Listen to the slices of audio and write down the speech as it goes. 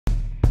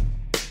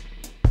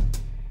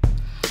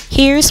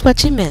Here's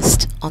what you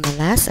missed on the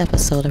last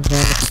episode of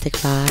Red Lipstick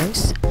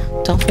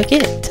Vibes. Don't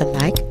forget to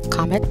like,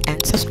 comment,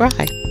 and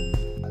subscribe.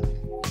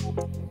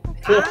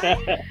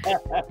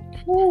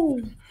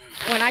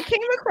 When I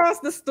came across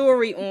the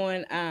story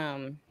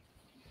on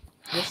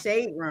the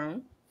Shade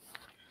Room,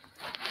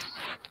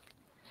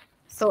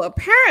 so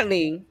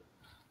apparently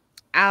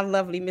our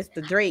lovely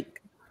Mr.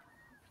 Drake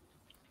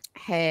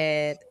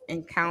had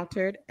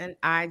encountered an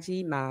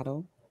IG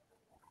model.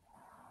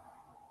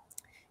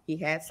 He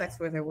had sex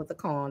with her with a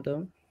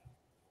condom.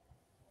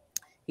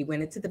 He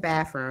went into the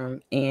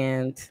bathroom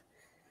and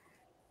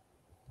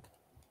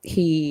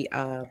he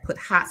put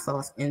hot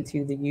sauce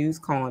into the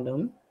used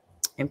condom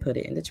and put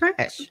it in the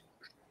trash.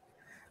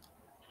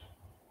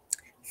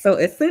 So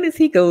as soon as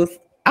he goes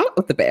out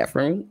of the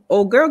bathroom,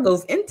 old girl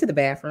goes into the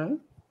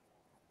bathroom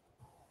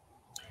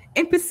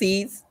and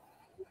proceeds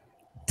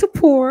to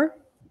pour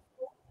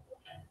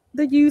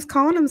the used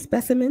condom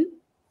specimen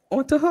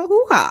onto her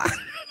hoo-ha.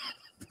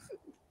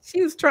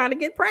 She was trying to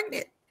get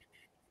pregnant,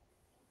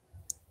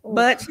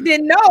 but she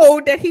didn't know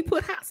that he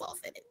put hot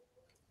sauce in it.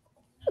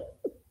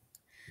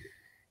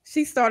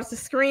 She starts to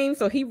scream,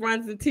 so he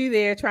runs into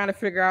there trying to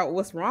figure out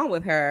what's wrong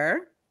with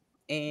her.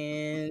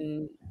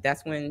 And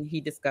that's when he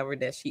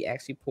discovered that she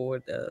actually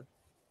poured the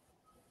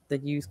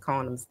used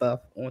condom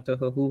stuff onto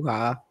her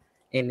hoo-ha,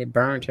 and it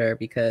burned her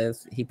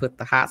because he put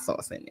the hot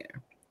sauce in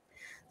there.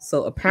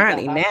 So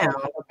apparently now,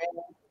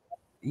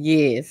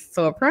 yes.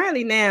 So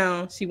apparently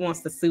now she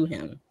wants to sue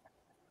him.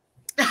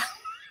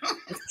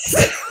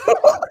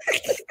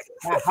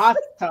 Got hot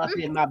sauce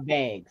in my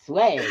bag.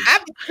 Swag.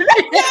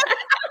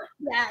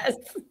 Yes.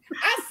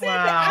 I said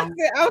that.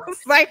 I was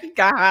like, he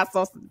got hot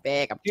sauce in the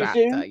bag. I'm trying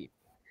to tell you.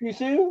 You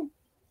soon?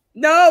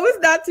 No, it's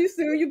not too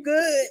soon. You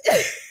good.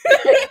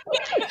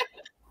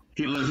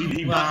 He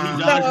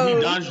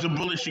dodged the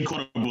bullet. She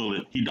caught a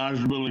bullet. He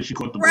dodged the bullet. She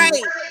caught the bullet.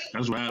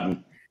 That's what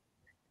happened.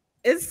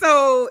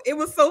 It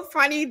was so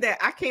funny that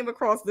I came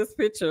across this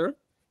picture.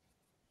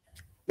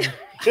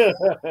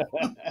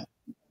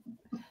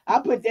 I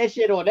put that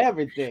shit on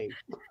everything.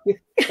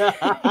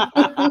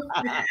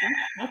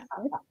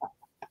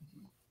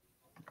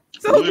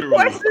 So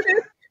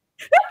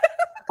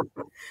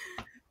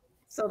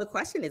the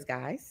question is,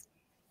 guys,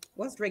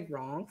 was Drake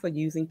wrong for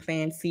using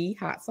Plan C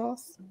hot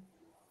sauce?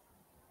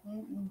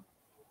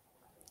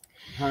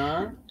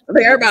 Huh?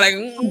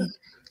 Everybody like,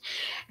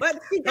 but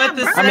I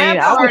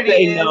would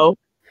say no.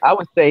 I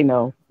would say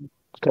no,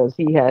 because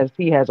he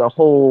has a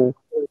whole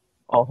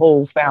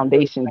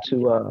foundation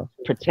to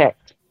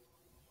protect.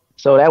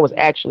 So that was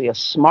actually a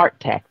smart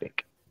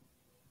tactic.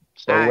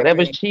 So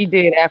whatever she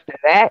did after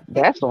that,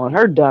 that's on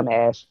her dumb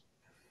ass.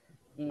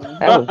 Mm-hmm.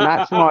 That was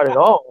not smart at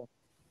all.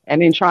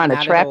 And then trying to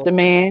trap the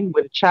man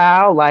with a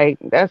child, like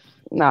that's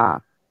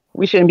nah.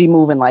 We shouldn't be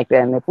moving like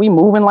that. And if we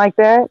moving like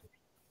that,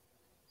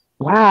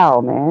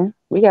 wow, man,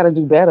 we got to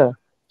do better.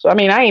 So I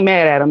mean, I ain't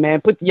mad at him,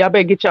 man. Y'all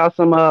better get y'all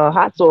some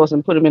hot sauce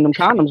and put them in them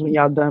condoms when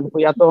y'all done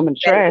before y'all throw them in the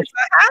trash.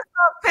 Hot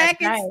sauce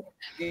packets.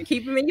 Right.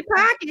 Keep them in your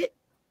pocket.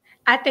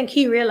 I think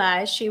he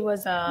realized she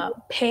was a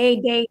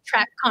payday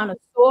trap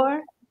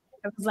connoisseur.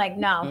 It was like,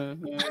 no,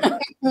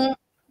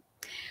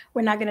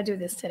 we're not going to do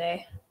this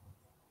today.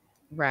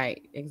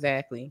 Right,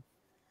 exactly.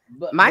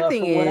 But my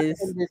thing is, what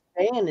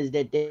I understand is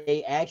that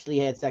they actually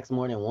had sex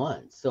more than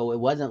once. So it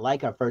wasn't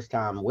like her first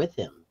time with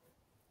him.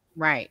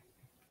 Right.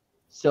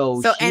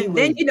 So and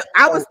then,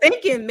 I was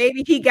thinking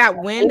maybe he got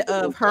wind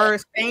of her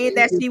saying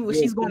that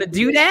she's going to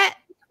do that.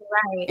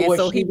 Right. And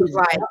so he was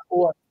like,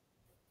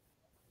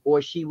 or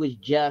she was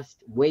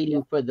just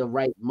waiting for the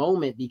right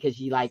moment, because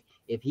she like,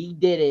 if he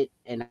did it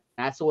and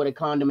I saw the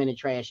condom in the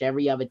trash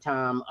every other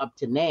time up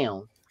to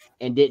now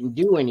and didn't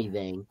do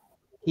anything,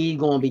 he's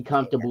going to be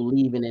comfortable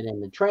leaving it in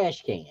the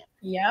trash can.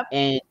 Yep.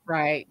 And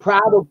right.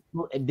 Probably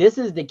this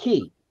is the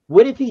key.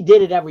 What if he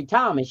did it every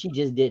time and she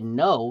just didn't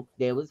know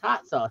there was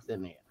hot sauce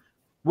in there?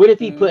 What if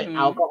he put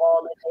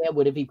alcohol in there?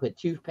 What if he put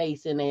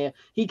toothpaste in there?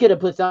 He could have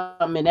put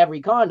something in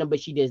every condom, but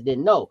she just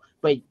didn't know.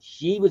 But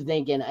she was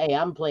thinking, hey,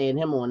 I'm playing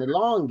him on the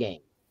long game.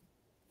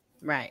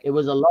 Right. It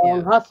was a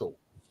long hustle.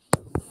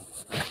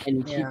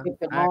 And she picked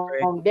the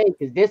wrong day,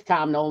 because this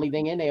time the only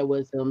thing in there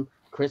was some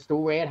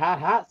crystal red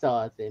hot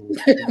sauce. And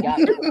she got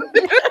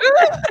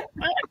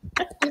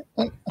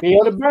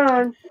feel the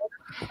burn.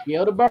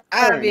 Feel the burn.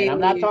 I mean, I'm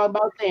not talking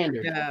about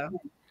Sanders. Yeah.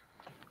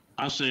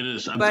 I'll say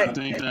this. I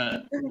think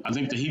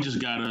that he just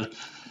gotta.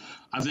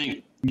 I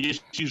think yes,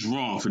 she's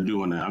wrong for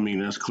doing that. I mean,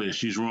 that's clear.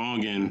 She's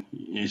wrong, and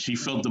she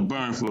felt the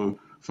burn for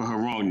her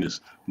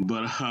wrongness.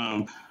 But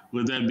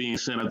with that being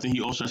said, I think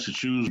he also has to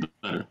choose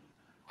better.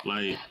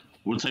 Like,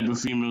 what type of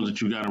females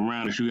that you got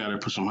around that you got to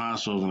put some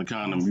hot sauce in the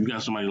condom? You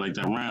got somebody like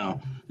that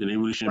around, then they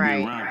really shouldn't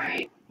be around.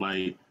 Right.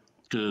 Like,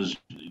 because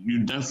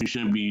you definitely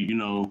shouldn't be,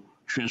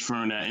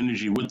 transferring that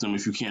energy with them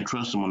if you can't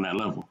trust them on that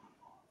level.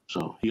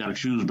 So he got to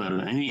choose better.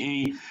 And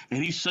he's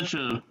at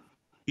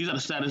a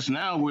status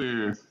now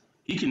where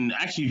he can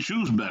actually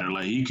choose better.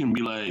 Like, he can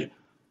be like,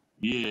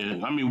 yeah,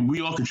 I mean,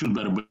 we all can choose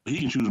better, but he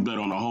can choose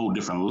better on a whole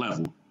different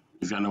level,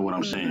 if y'all know what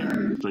I'm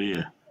saying. So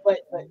yeah. But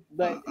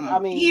But I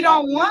mean, he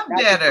don't want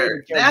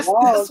better. That's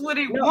what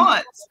he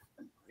wants.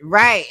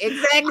 Right,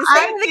 exactly.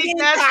 I think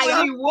that's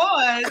what he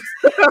wants.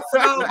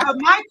 So, but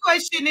my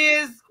question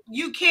is,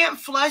 you can't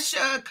flush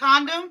a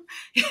condom?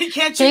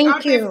 Can't you?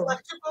 Aren't they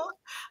flushable?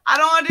 I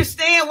don't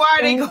understand why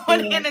are they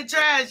going in the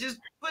trash. Just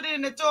put it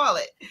in the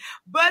toilet.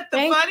 But the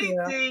funny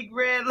thing,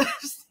 Red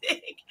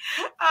Lipstick,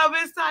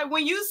 it's like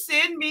when you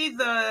send me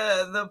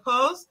the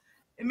post.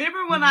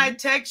 Remember when I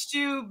text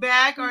you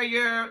back or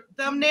your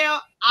thumbnail?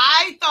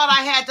 I thought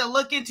I had to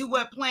look into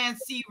what Plan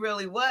C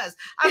really was.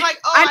 I was like,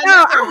 oh, I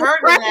never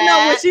heard of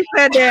that. When she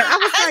said that, I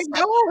was like,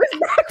 no, it's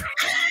not.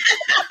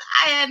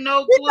 I had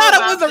no clue. You thought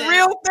it was a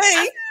real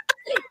thing.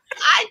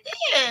 I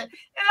did.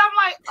 And I'm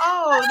like,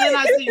 oh, then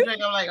I see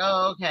Drake. I'm like,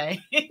 oh, okay.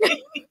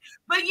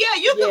 But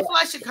yeah, you can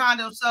flush a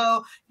condom.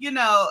 So,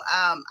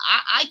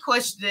 I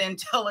question the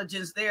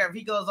intelligence there. If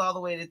he goes all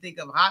the way to think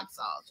of hot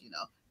sauce,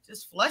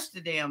 just flush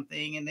the damn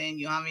thing, and then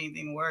you don't have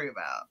anything to worry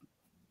about.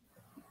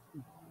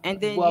 And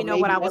then what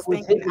I was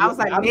thinking? I was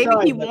like, maybe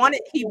he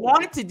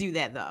wanted to do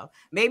that though.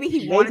 Maybe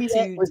he wanted to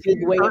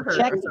hurt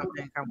her or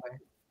something.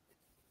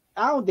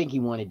 I don't think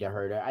he wanted to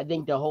hurt her. I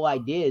think the whole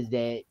idea is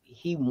that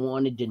he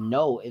wanted to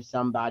know if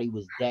somebody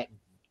was that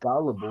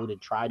gullible to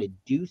try to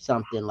do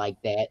something like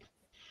that.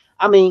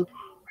 I mean,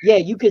 yeah,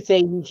 you could say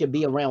he should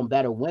be around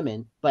better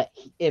women, but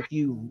if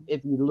you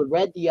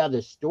read the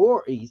other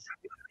stories,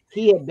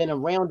 he had been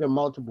around her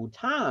multiple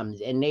times,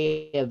 and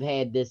they have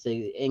had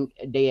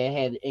they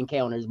had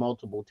encounters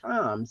multiple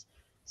times.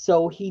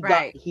 So he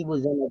thought he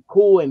was in a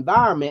cool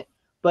environment,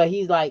 but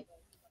he's like,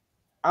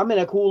 I'm in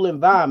a cool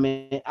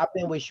environment. I've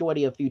been with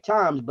Shorty a few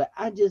times, but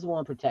I just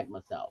want to protect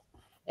myself.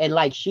 And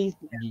like she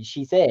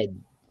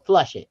said,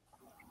 flush it.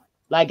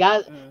 Like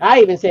I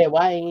even said,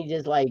 why ain't you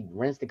just like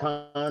rinse the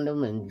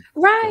condom and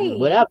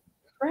whatever?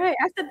 Right.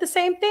 I said the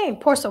same thing.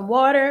 Pour some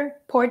water,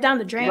 pour it down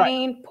the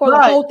drain, pour the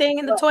whole thing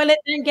in the toilet,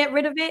 and get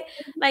rid of it.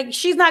 Like,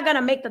 she's not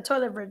gonna make the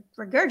toilet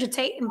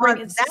regurgitate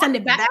and send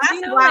it back.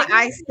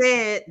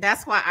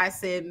 That's why I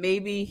said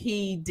maybe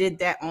he did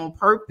that on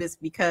purpose,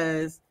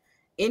 because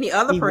any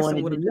other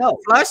person would have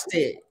flushed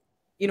it.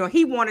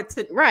 He wanted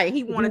to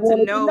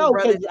know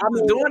whether he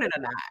was doing it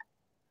or not.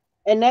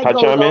 And that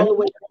goes all the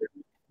way.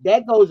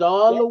 That goes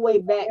all the way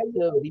back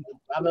to.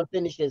 I'm gonna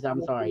finish this.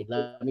 I'm sorry.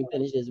 Let me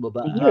finish this. But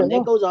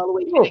that goes all the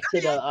way back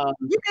to the.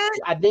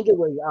 I think it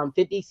was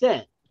 50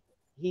 Cent.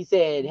 He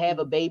said, "Have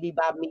a baby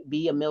by me,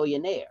 be a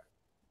millionaire."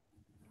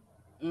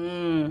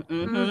 And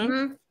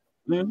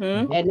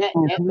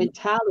that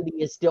mentality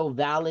is still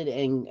valid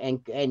and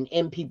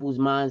in people's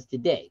minds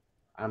today.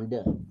 I'm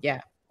done. Yeah,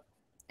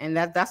 and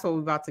that's what we're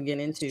about to get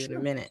into in a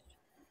minute.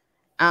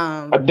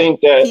 I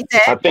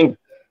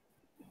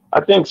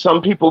think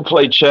some people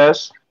play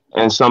chess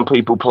and some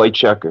people play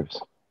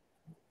checkers.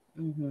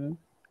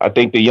 I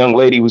think the young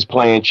lady was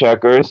playing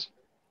checkers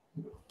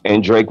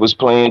and Drake was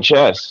playing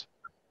chess.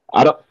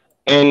 I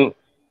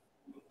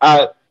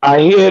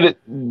hear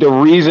the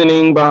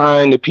reasoning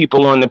behind the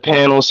people on the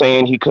panel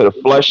saying he could have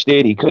flushed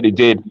it, he could have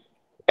did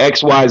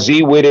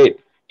XYZ with it.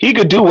 He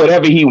could do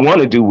whatever he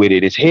want to do with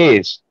it. It's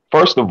his.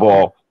 First of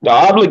all, the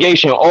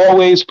obligation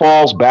always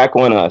falls back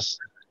on us,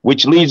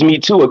 which leads me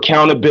to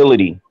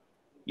accountability.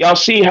 Y'all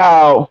see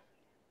how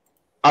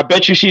I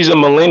bet you she's a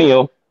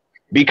millennial,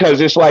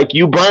 because it's like,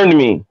 you burned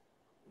me,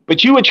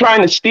 but you were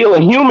trying to steal a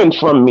human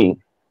from me.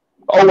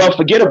 Oh, well,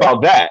 forget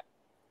about that.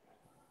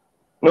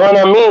 You know what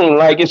I mean?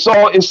 Like, it's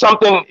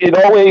something,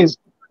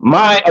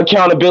 my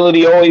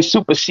accountability always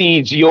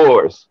supersedes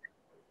yours.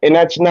 And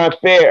that's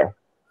not fair,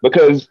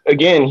 because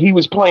again, he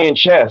was playing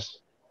chess,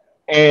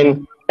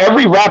 and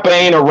every rapper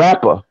ain't a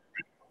rapper.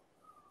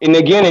 And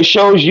again, it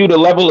shows you the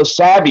level of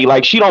savvy.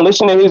 Like, she don't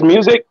listen to his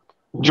music.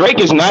 Drake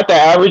is not the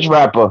average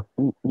rapper.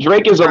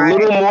 Drake is a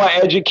little more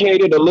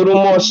educated, a little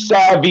more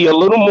savvy, a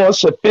little more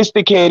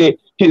sophisticated.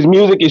 His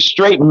music is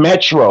straight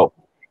metro.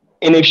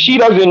 And if she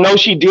doesn't know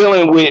she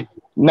dealing with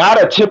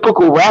not a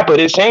typical rapper,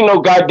 this ain't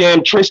no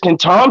goddamn Tristan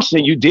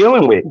Thompson you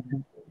dealing with.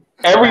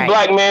 Every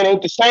black man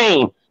ain't the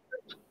same.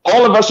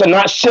 All of us are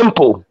not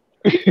simple.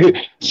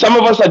 Some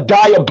of us are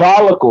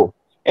diabolical.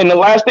 And the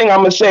last thing I'm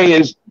going to say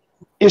is,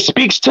 it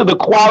speaks to the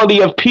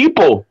quality of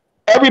people.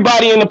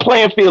 Everybody in the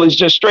playing field is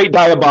just straight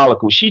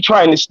diabolical. She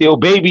trying to steal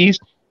babies.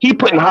 He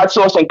putting hot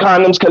sauce in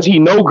condoms because he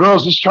know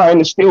girls is trying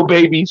to steal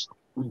babies.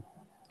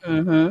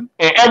 And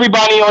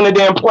everybody on the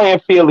damn playing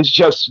field is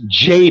just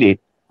jaded.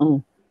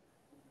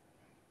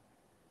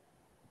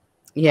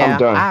 Yeah, I'm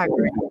done. I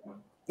agree.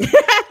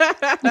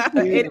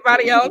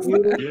 Anybody else?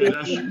 Yeah,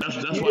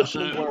 that's what I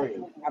said.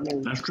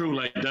 That's true.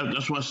 Like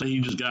that's why I say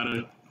you just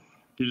gotta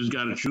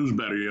choose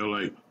better, yo.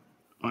 Like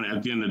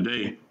at the end of the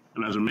day,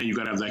 and as a man, you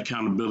gotta have that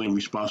accountability and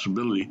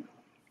responsibility.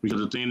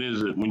 Because the thing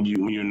is that when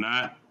you're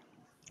not,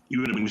 you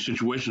end up in a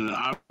situation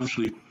that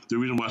obviously the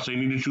reason why I say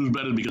you need to choose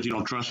better is because you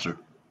don't trust her.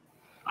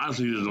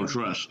 Obviously, you just don't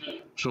trust.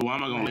 So why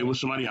am I gonna live with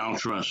somebody I don't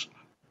trust?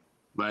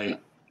 Like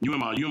you in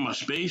my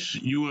space,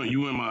 you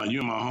in my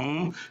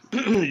home,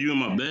 you in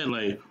my bed.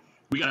 Like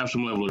we gotta have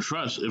some level of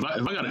trust. If I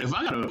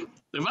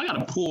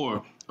gotta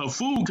pour a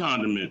food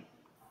condiment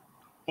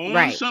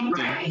on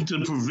something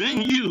to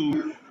prevent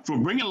you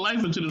from bringing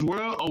life into this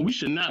world, oh, we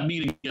should not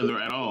be together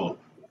at all.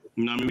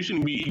 You know what I mean? We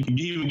shouldn't be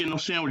even getting no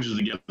sandwiches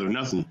together,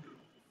 nothing.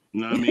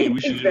 You know what I mean? We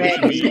should be,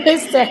 you know what I'm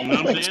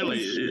saying? Like,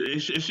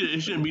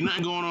 it shouldn't be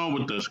nothing going on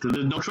with us because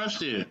there's no trust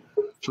there.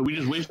 So we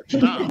just waste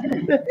time.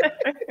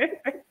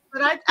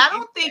 But I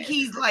don't think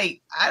he's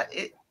like,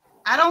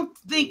 I don't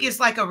think it's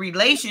like a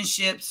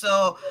relationship.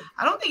 So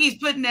I don't think he's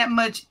putting that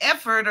much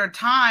effort or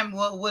time,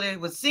 what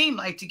it would seem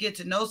like, to get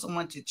to know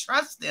someone, to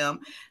trust them.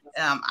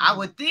 I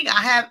would think,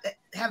 have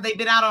they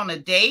been out on a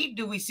date?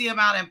 Do we see them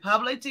out in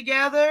public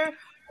together?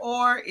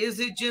 Or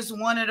is it just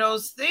one of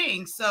those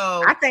things?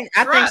 So I think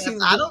she was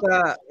just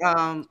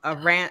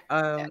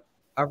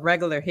a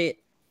regular hit.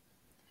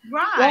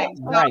 Right.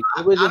 Right.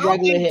 It was a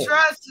regular hit.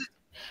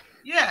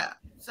 Yeah.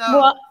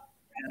 So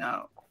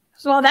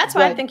well, that's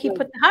why I think he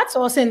put the hot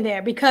sauce in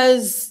there,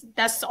 because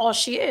that's all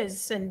she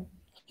is, and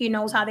he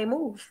knows how they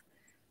move.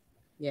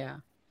 Yeah.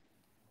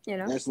 You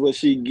know, that's what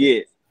she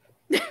get.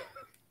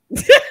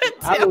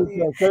 I would,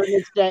 to a certain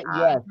extent,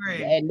 yes,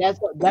 and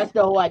that's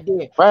the whole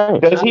idea. Right?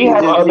 Does he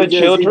have other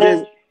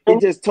children? He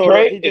just taught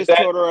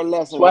her a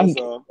lesson. That's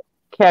all.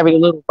 Carried a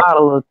little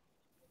bottle of.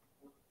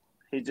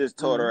 He just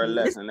taught her a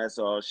lesson. That's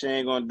all. She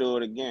ain't gonna do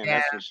it again.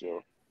 That's for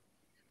sure.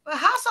 But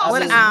how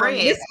sauce is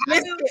red?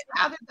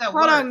 How did that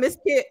work? Hold on, Miss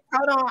Q.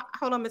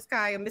 Hold on, Miss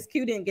Kaya. Miss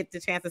Q didn't get the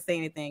chance to say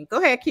anything.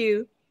 Go ahead,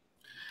 Q.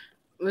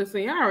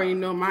 Listen, y'all already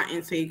know my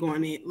intake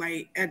on it.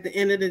 Like, at the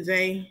end of the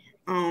day,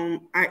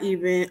 I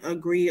even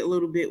agree a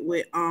little bit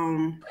with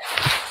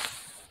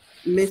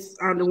Miss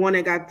the one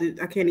that got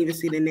I can't even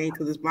see the name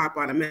because it's blocked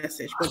by the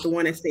message, but the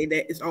one that said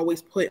that it's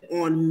always put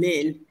on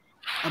men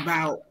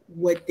about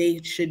what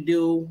they should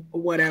do or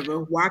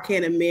whatever. Why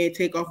can't a man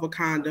take off a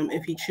condom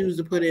if he chooses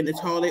to put it in the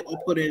toilet or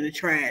put it in the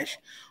trash?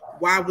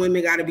 Why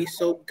women got to be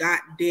so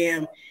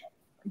goddamn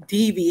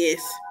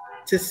devious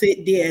to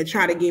sit there and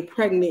try to get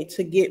pregnant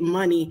to get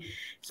money?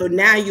 So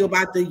now you're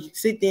about to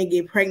sit there and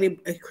get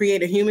pregnant,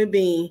 create a human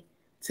being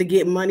to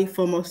get money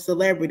from a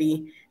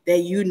celebrity that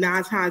you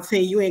 9 times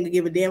 10 you ain't gonna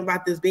give a damn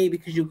about this baby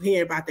because you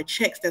hear about the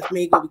checks that's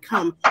made gonna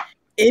become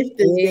if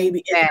this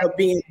baby ends up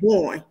being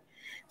born.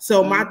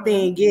 So my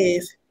thing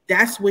is,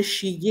 that's what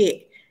she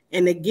get.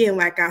 And again,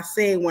 like I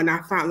said, when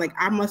I found, like,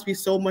 I must be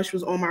so much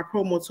was on my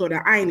promo tour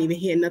that I ain't even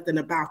hear nothing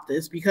about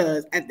this,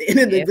 because at the end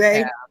of the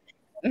day,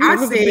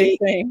 I say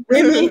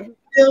women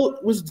still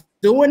was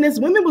doing this.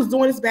 Women was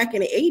doing this back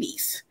in the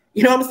 80s.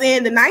 You know what I'm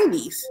saying? The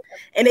 90s.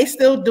 And they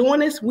still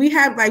doing this. We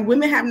have, like,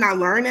 women have not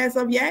learned as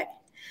of yet.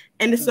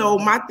 And so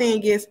my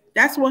thing is,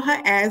 that's what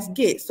her ass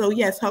gets. So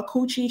yes, her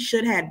coochie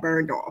should have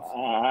burned off.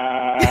 Oh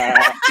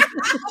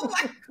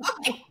my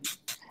God.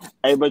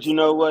 Hey, but you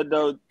know what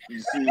though?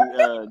 You see,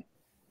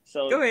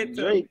 so go ahead,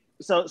 Drake.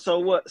 So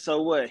what?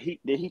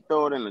 Did he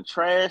throw it in the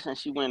trash and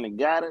she went and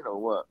got it, or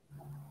what?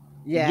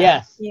 Yeah.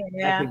 Yes. Yeah.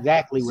 That's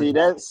exactly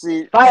what.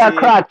 Fire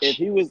crotch. If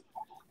he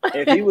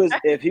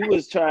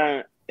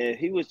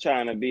was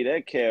trying to be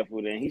that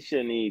careful, then he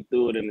shouldn't even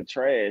threw it in the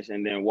trash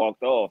and then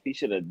walked off. He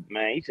should have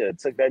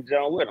took that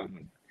junk with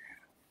him.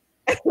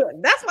 That's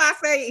why I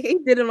say he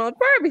did it on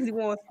purpose. He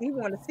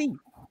wanted to see.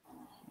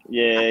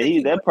 Yeah,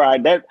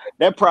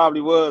 that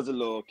probably was a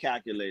little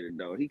calculated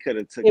though. He could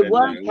have took it. It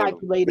was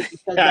calculated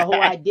because the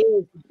whole idea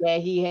is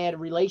that he had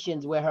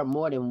relations with her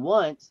more than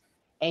once,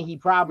 and he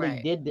probably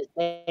did the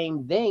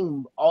same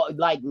thing.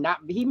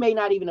 He may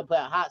not even have put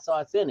hot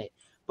sauce in it,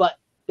 but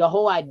the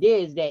whole idea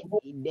is that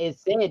it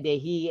said that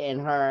he and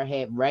her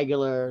had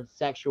regular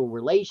sexual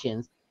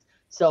relations.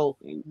 So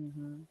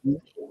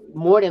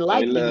more than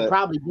likely, he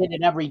probably did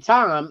it every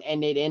time,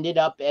 and it ended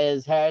up,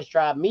 as Harris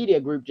Tribe Media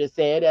Group just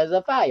said, as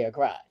a fire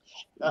crotch.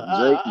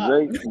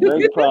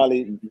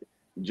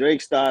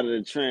 Drake started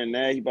a trend.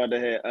 Now he about to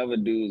have other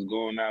dudes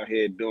going out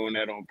here doing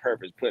that on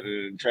purpose, putting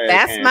it in the trash.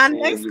 That's my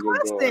next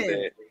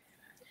question.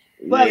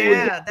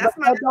 That's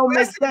my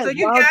next question. So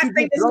you guys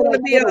think this is going to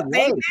be a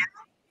thing?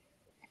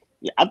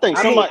 Yeah, I think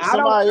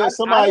somebody else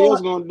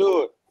gonna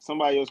do it.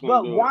 Somebody else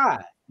gonna do it. But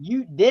why?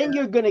 You're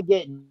gonna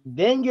get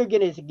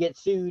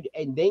sued,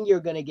 and then you're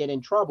gonna get in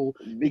trouble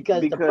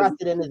because the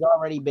precedent has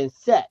already been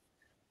set.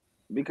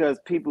 Because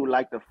people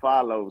like to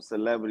follow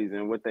celebrities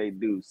and what they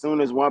do. Soon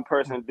as one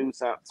person do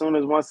something, soon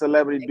as one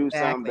celebrity do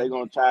something, they're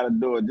gonna try to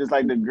do it. Just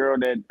like the girl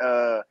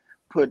that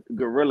put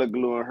Gorilla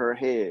Glue in her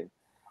head.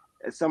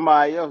 And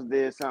somebody else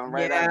did something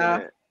right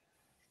after that.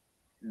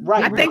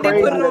 Right, I think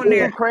they put it on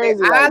there.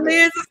 Crazy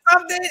eyelids or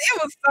something.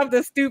 It was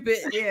something stupid.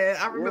 Yeah,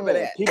 I remember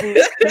that.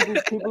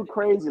 People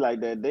crazy like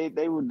that.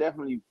 They would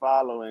definitely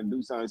follow and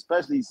do something,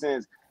 especially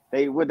since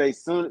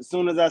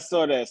soon as I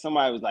saw that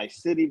somebody was like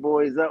City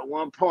Boys up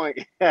one point.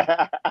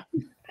 I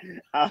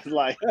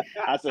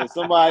said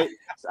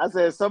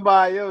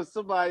somebody else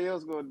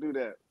gonna do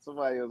that.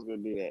 Somebody else gonna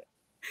do that.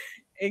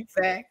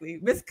 Exactly.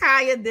 Miss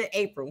Kaya did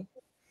April.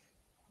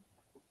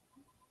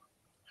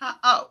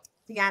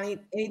 You got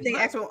anything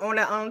extra on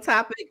that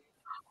topic?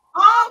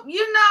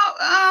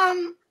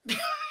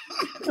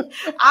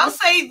 I'll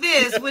say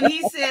this: when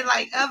he said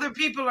like other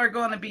people are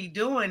going to be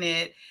doing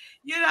it,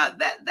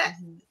 that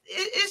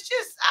it's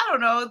just, I don't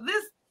know,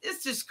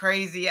 it's just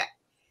crazy.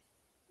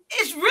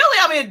 It's really,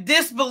 I'm in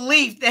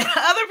disbelief that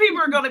other people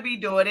are going to be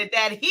doing it,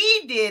 that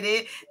he did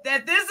it,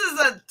 that this is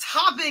a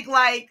topic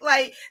like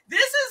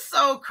this is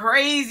so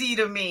crazy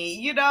to me.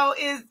 You know,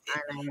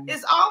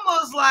 it's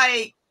almost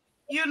like,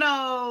 you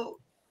know,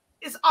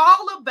 it's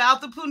all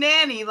about the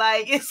punani.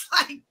 Like, it's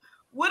like,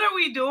 what are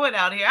we doing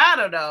out here? I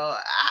don't know.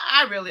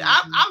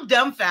 I'm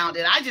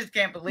dumbfounded. I just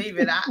can't believe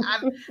it.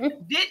 I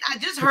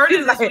just heard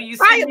of this when you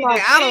said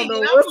like, I don't know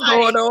what's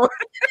going on.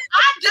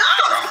 I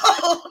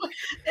don't.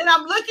 And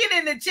I'm looking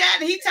in the chat,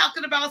 and he's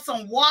talking about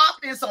some WAP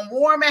and some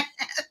warm ass.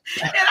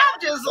 And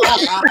I'm just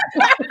like,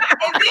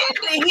 and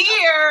then to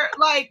hear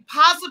like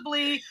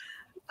possibly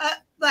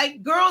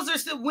like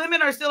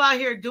women are still out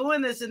here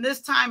doing this in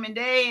this time and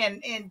day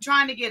and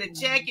trying to get a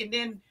check, and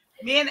then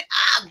men,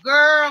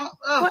 girl,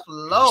 oh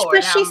Lord,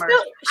 but I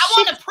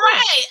want to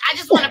pray. I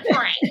just want to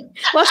pray.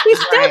 Well, she's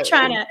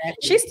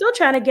still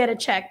trying to get a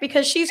check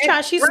because she's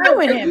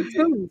suing him.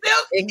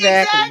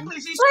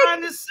 Exactly. She's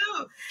trying to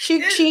sue.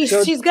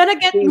 She's gonna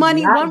get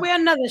money one way or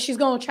another. She's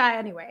gonna try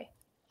anyway.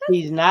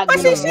 He's not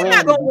but going she's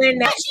not gonna win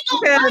that.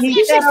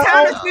 He can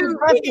kind of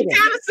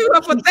sue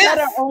her for that.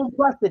 Her own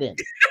precedent.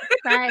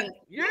 Right.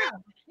 Yeah.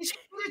 She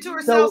did it to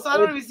herself, so I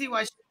don't even see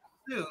why she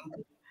sue.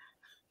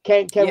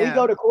 Can we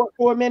go to court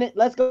for a minute?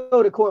 Let's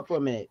go to court for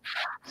a minute.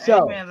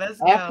 So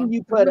after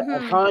you put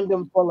a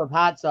condom full of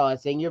hot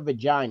sauce in your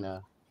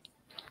vagina,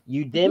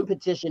 you then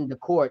petition the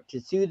court to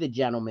sue the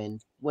gentleman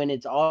when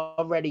it's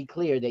already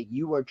clear that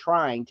you were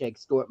trying to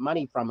extort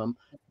money from him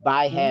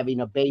by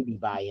having a baby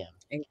by him.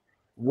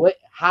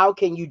 How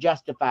can you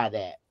justify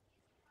that?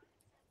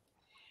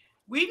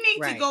 We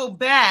need to go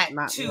back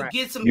to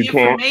get some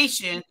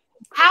information.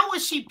 How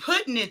was she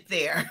putting it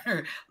there?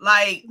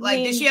 like,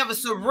 did she have a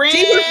syringe?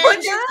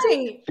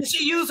 Did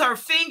she use her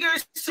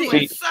fingers to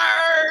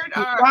insert?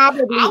 I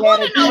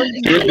want to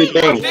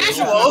know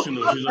visual.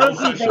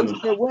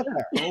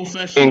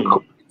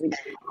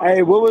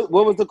 Hey, what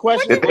was the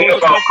question? The thing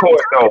about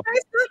court, though.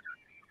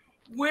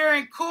 We're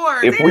in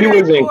court. If we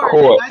was in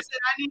court, I said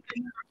I need to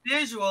hear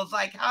visuals.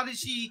 Like, how did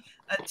she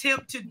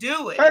attempt to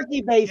do it?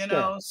 Turkey baster. You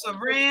know,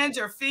 syringe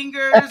or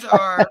fingers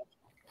or.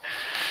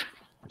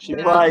 She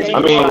probably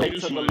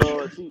took a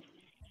little.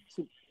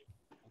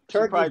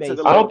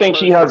 I don't think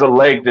she has a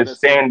leg to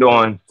stand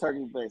on.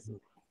 Turkey baster.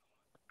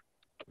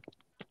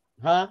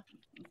 Huh?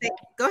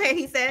 Go ahead.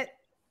 He said.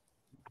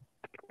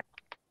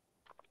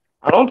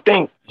 I don't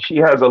think she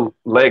has a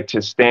leg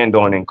to stand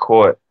on in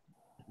court.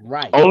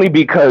 Right. Only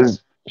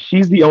because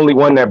she's the only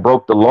one that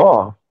broke the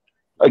law.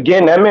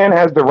 Again, that man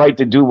has the right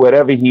to do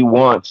whatever he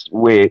wants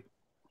with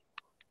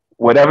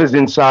whatever's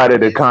inside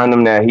of the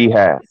condom that he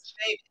has.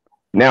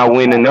 Now,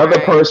 when another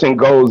person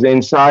goes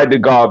inside the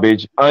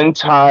garbage,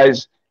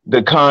 unties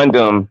the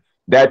condom,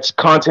 that's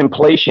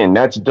contemplation,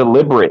 that's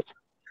deliberate.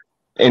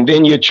 And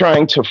then you're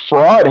trying to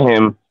fraud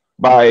him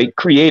by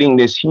creating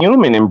this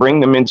human and bring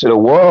them into the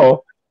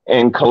world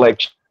and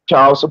collect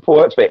child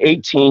support for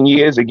 18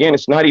 years. Again,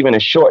 it's not even a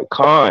short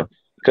con,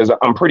 because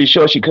I'm pretty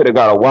sure she could have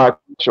got a watch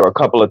or a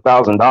couple of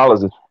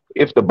 $1,000s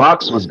if the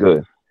box was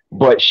good.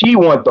 But she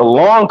want the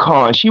long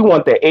con. She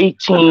want the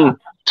 18,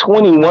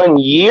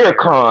 21-year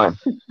con.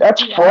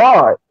 That's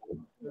fraud.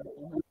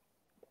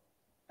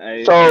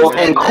 So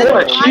in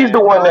court, she's the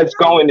one that's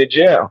going to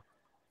jail.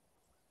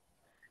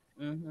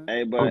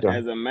 Hey, but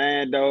as a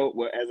man though,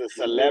 as a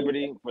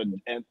celebrity,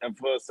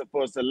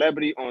 for a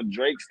celebrity on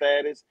Drake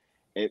status,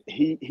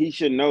 he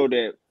should know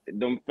that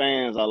them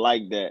fans are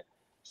like that.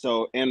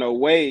 So in a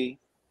way,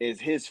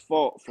 it's his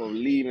fault for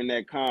leaving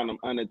that condom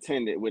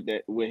unattended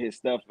with his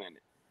stuff in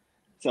it.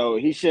 So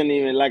he shouldn't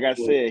even, like I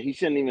said, he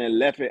shouldn't even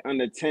left it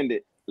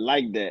unattended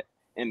like that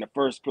in the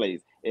first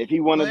place. If he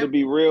wanted to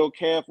be real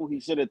careful, he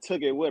should have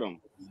took it with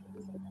him.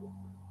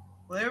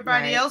 Well,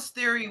 everybody else's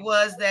theory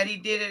was that he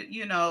did it,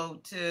 you know,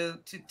 to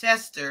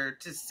test her,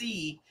 to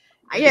see.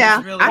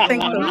 Yeah, really I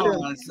think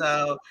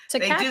so.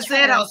 They just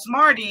said how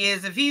smart he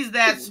is. If he's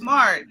that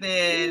smart,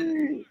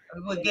 then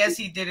I would guess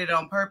he did it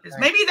on purpose.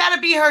 Maybe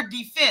that'd be her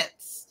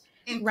defense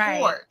in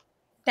court.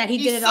 That he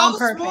did it on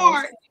purpose.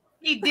 Smart.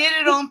 He did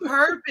it on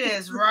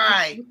purpose,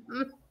 right?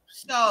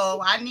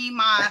 So I need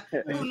my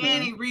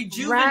nanny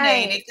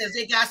rejuvenated because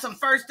it got some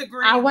first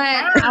degree. I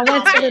went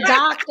to the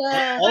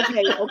doctor.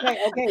 Okay.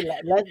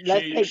 Let's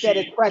take that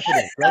as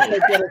precedent.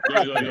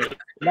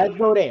 Let's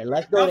go there.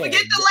 Don't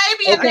forget the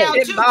labia now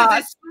too, because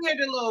it's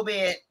smeared a little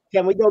bit.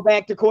 Can we go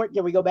back to court?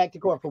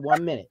 For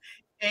 1 minute?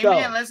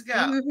 Amen. Let's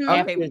go.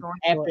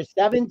 After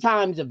 7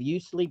 times of you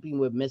sleeping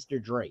with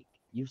Mr. Drake,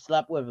 you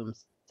slept with him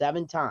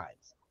 7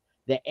 times.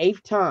 The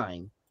 8th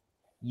time,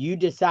 you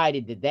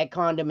decided that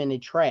condom in the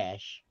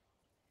trash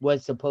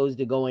was supposed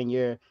to go in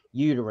your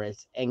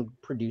uterus and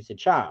produce a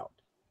child.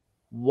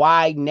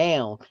 Why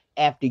now,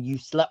 after you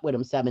slept with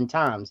him 7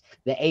 times,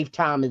 the 8th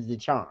time is the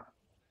charm?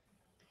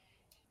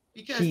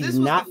 Because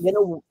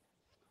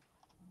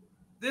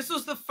this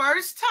was the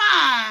first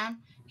time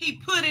he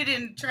put it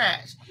in the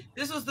trash.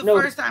 This was the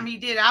first time he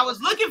did it. I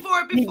was looking for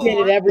it before. He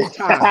did it every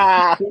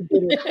time. He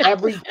did it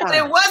every time. But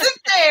it wasn't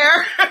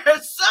there.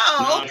 So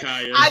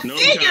I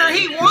figure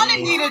he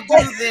wanted me to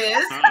do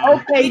this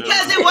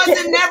because it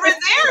wasn't never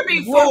there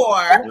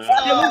before.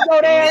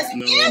 It's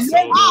his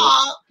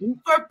fault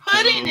for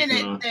putting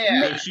it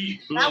there.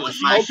 That was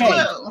my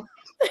clue.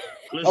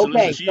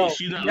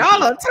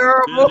 Y'all are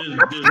terrible.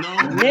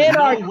 Men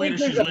are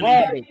creatures of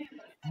habit.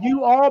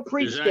 You all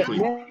preach that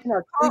men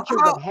are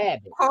creatures of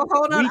habit.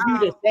 Hold on. We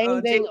do the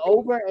same thing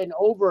over and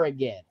over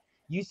again.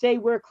 You say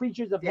we're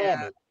creatures of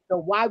habit. So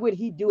why would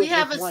he do it? We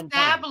have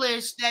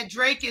established that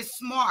Drake is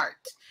smart.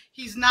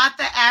 He's not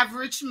the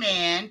average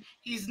man.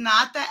 He's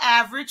not the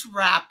average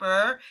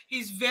rapper.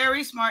 He's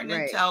very smart and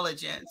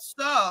intelligent.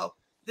 So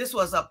this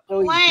was a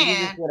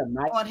plan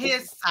on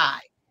his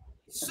side.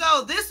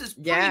 So this is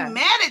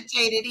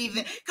premeditated,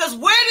 even, because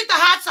where did the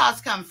hot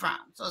sauce come from?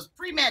 So it's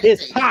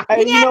premeditated.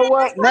 Hey, you know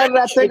what? Now that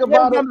I think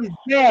about it,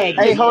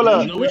 hey, hold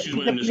up. Hey,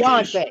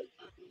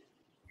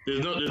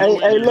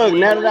 look,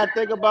 now that I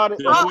think about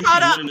it. Hold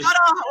on.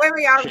 Wait,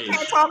 y'all. We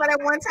can't talk about it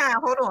at one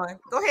time. Hold on.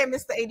 Go ahead,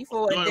 Mr.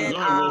 84. Go ahead,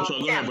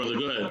 brother.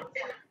 Go ahead.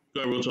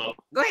 Go ahead, real talk.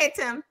 Go ahead,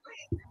 Tim.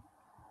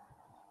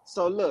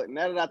 So look,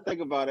 now that I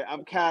think about it,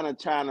 I'm kind of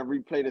trying to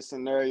replay the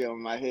scenario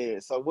in my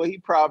head. So what he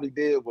probably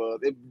did was,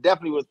 it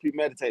definitely was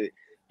premeditated.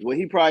 What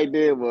he probably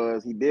did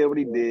was, he did what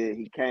he did.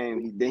 He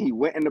came, then he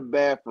went in the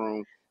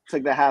bathroom,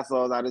 took the hot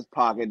sauce out of his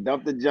pocket,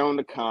 dumped the Joe in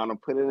the condom,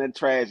 put it in the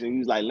trash, and he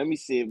was like, "Let me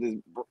see if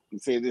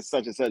this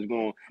such and such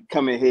going to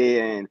come in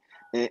here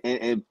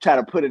and try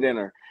to put it in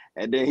her."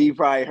 And then he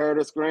probably heard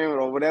her screaming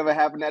or whatever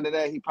happened after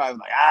that. He probably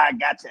was like, "I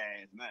got your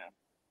ass now."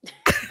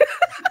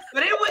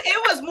 But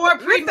it was more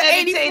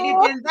premeditated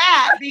than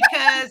that,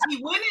 because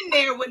he went in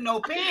there with no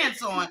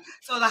pants on.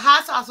 So the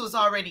hot sauce was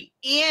already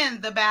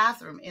in the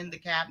bathroom, in the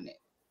cabinet.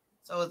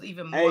 So it was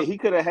even more. Hey, he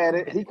could have had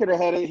it. He could have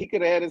had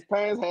his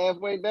pants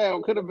halfway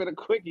down. Could have been a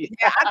quickie.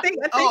 Yeah, I think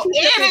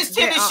and his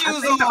tennis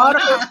shoes on.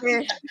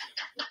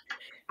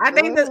 I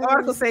think this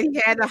article said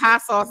he had the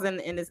hot sauce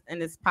in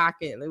his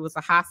pocket. It was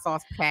a hot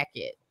sauce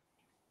packet.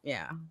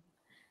 Yeah.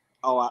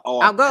 Go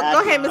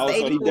ahead, Mr.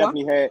 84. He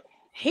definitely had.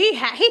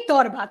 He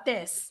thought about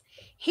this.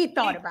 He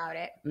thought about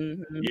it.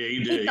 Mm-hmm. Yeah,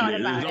 he did.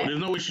 There's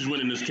no way she's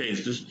winning this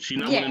case. She's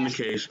not winning the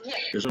case.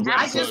 It's a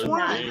black it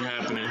ain't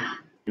happening.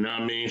 You know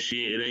what I mean?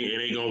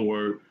 It ain't gonna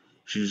work.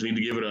 She just need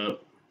to give it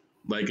up.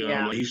 Like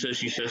he said,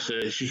 she should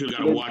have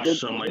got to watch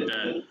something like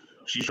that.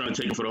 She's trying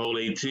to take it for the whole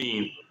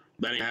 18.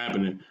 That ain't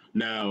happening.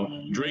 Now,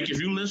 Drake,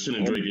 if you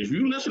listening to me,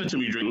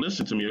 Drake,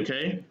 listen to me,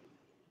 okay?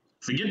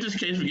 Forget this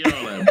case, forget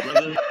all that,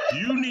 brother.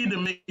 You need to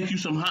make you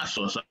some hot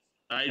sauce. All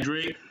right,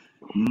 Drake?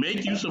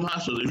 Make you some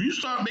hot sauce. If you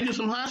start making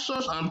some hot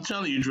sauce, I'm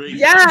telling you, Drake,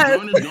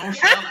 joiners don't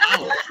sell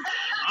out.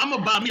 I'm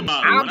gonna buy me a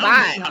bottle. I'm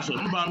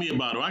gonna buy me a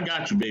bottle. I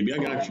got you, baby. I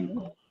got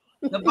you.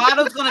 The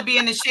bottle's gonna be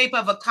in the shape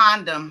of a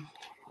condom.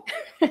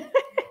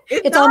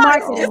 It's all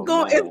marketing.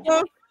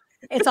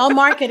 It's all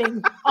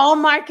marketing. All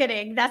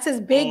marketing. That's his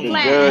big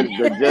plan.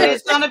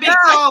 It's gonna be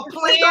called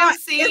Plan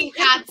C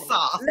hot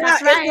sauce.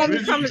 That's right.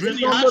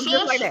 Drizzy hot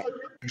sauce?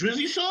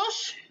 Drizzy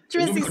sauce?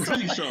 Drizzy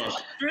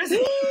sauce.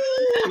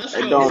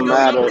 It don't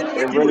matter.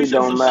 It really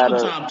don't matter.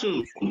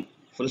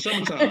 For the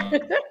summertime.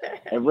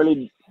 It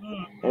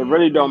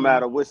really don't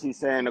matter what she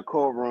say in the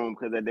courtroom,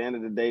 because at the end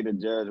of the day, the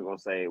judge is gonna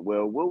say,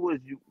 "Well,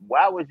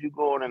 why was you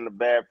going in the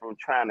bathroom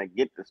trying to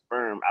get the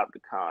sperm out the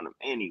condom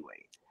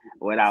anyway,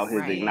 without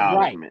his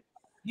acknowledgement?"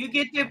 You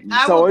get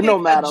I will pick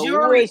a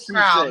jury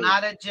trial,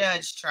 not a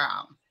judge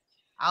trial.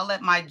 I'll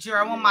let my jury.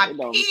 I want my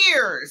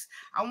peers.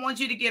 I want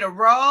you to get a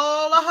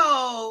roll of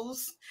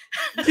hose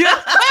on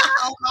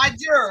my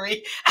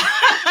jury.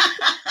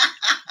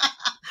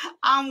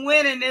 I'm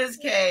winning this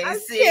case. I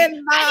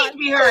need to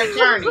be her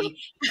attorney.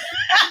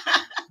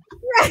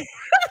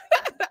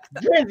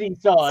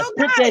 Drizzy sauce.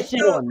 Put that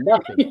shit on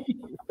nothing.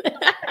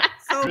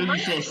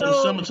 Drizzy sauce for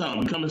the summertime.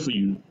 I'm coming for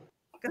you.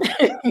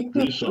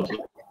 Drizzy sauce.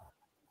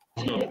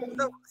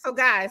 So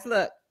guys,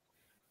 look.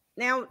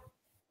 Now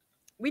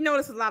we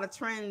notice a lot of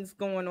trends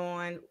going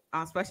on,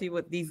 especially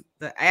with the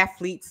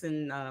athletes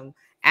and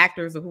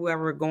actors or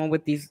whoever are going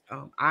with these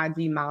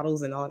IG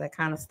models and all that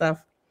kind of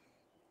stuff.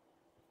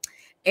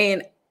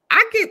 And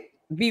I get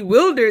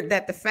bewildered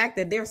that the fact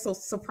that they're so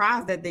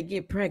surprised that they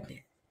get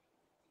pregnant.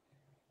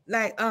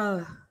 Like,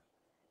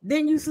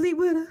 then you sleep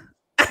with her?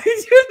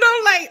 You know,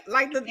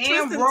 like the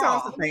Tristan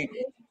Thompson thing.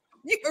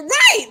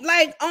 Right.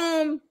 Like,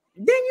 then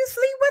you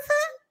sleep with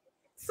her?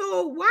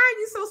 So why are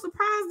you so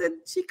surprised that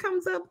she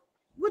comes up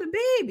with a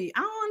baby?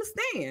 I don't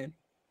understand.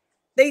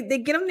 They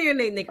get them there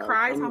and they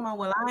cry, talking about,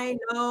 well, I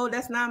ain't know,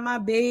 that's not my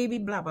baby,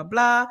 blah, blah,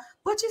 blah.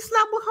 But you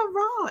slept with her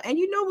raw, and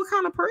you know what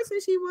kind of person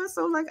she was.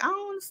 So, like, I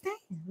don't understand.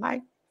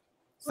 Like,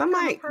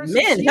 somebody,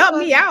 men, help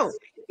me out.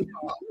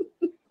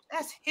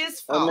 That's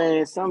his fault. I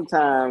mean,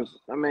 sometimes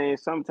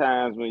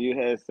when you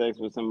have sex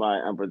with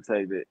somebody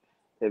unprotected,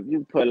 if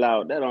you pull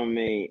out, that don't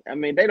mean,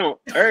 everybody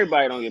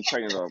don't get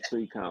pregnant off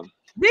pre-cum.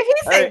 Did he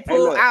say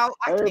pull look, out?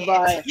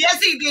 Everybody.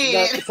 Yes, he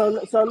did. So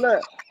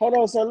look, hold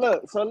on. So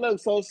look.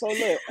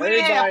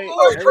 We had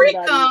 4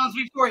 pre-coms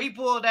before he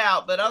pulled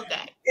out, but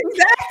okay.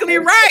 Exactly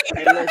right.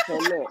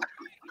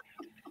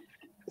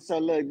 So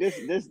look,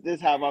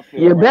 this how I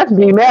feel. You best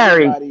be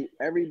married.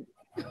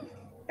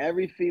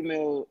 Every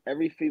female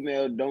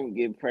don't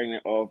get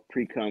pregnant off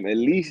pre-cum, at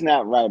least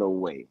not right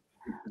away.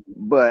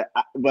 But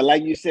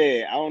like you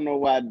said, I don't know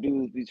why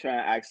dudes be trying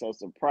to act so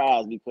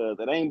surprised, because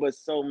it ain't but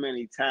so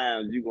many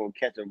times you gonna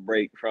catch a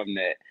break from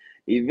that.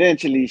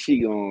 Eventually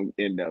she gonna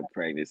end up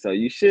pregnant. So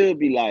you should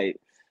be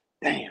like,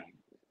 damn,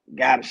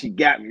 she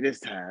got me this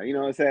time. You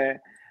know what I'm saying?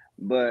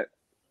 But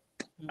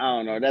I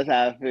don't know. That's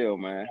how I feel,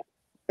 man.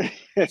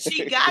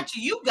 She got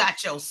you. You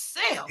got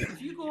yourself.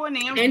 If you go in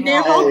there and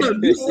then hold up,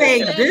 you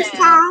say this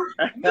time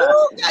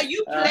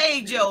you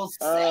played yourself.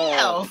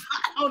 I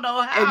don't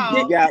know how.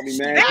 You got me,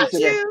 man.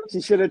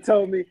 She should have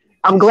told me.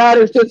 I'm glad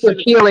it's just a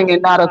feeling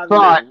and not a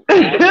thought.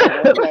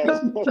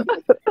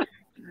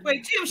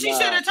 Wait, Tim, she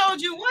should have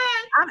told you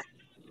what?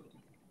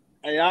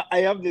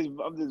 I'm just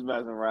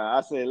messing around.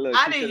 I said, look,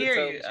 I didn't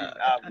hear you.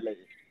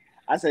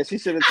 I said she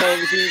should have told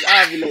me she was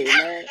ovulating,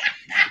 man.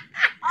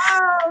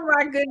 Oh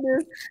my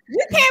goodness,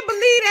 you can't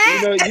believe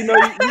that.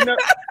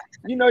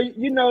 You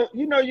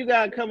know, you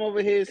gotta come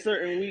over here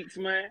certain weeks,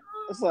 man.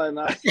 It's like,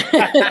 nah.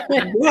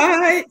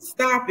 What?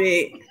 Stop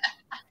it.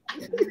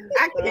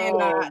 I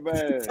cannot. Oh,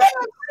 man.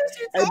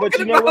 Hey, but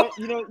you know what?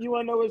 You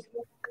wanna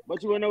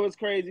know what's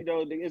crazy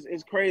though?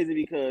 It's crazy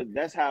because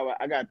that's how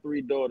I got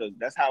 3 daughters.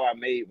 That's how I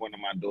made one of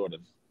my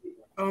daughters.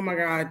 Oh my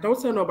God!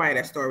 Don't tell nobody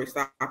that story.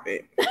 Stop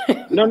it.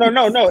 No.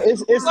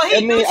 It's. Well,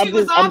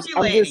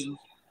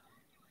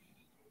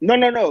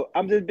 No.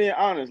 I'm just being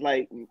honest.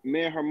 Like,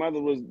 me and her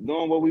mother was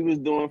doing what we was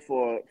doing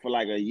for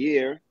like a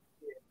year,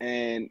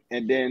 and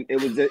then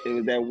it was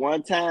that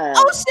one time.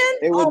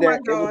 It was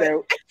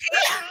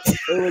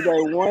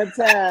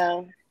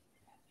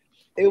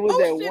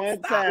that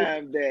one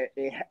time that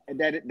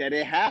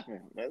it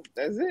happened.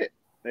 That's it.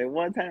 That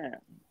one time.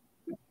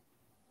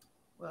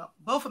 Well,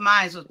 both of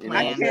mine was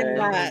planned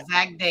the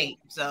exact date,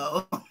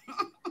 so.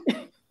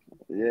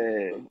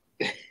 Yeah.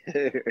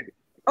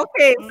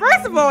 Okay,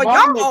 first of all,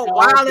 y'all are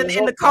wilding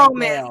in the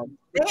comments.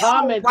 They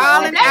are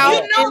wilding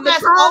out in the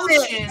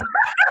comments. Ocean.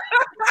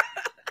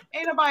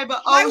 Ain't nobody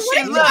but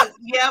Ocean. Look,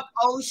 yep,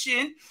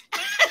 Ocean.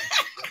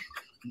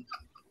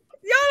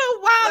 Y'all are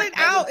wilding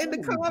out in the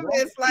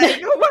comments,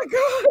 like, oh my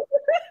God.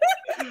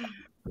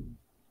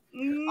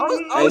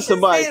 Hey,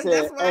 somebody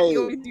said, hey.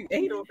 You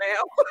anal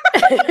now.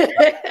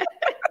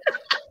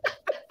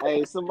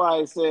 Hey,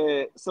 somebody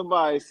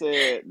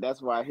said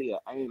that's why he an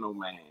anal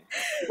man.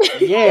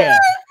 Yeah.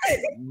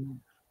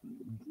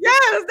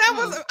 Yes, that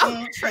was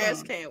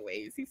trash can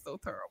waves. He's so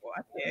terrible.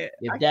 I can't.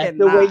 If that's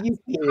the way you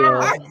feel.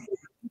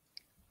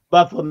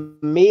 But for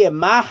me in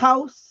my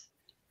house,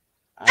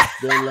 I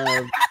still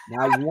love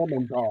my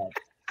woman parts.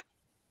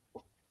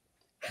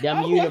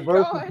 Them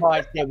universal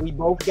parts that we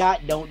both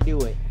got, don't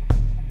do it.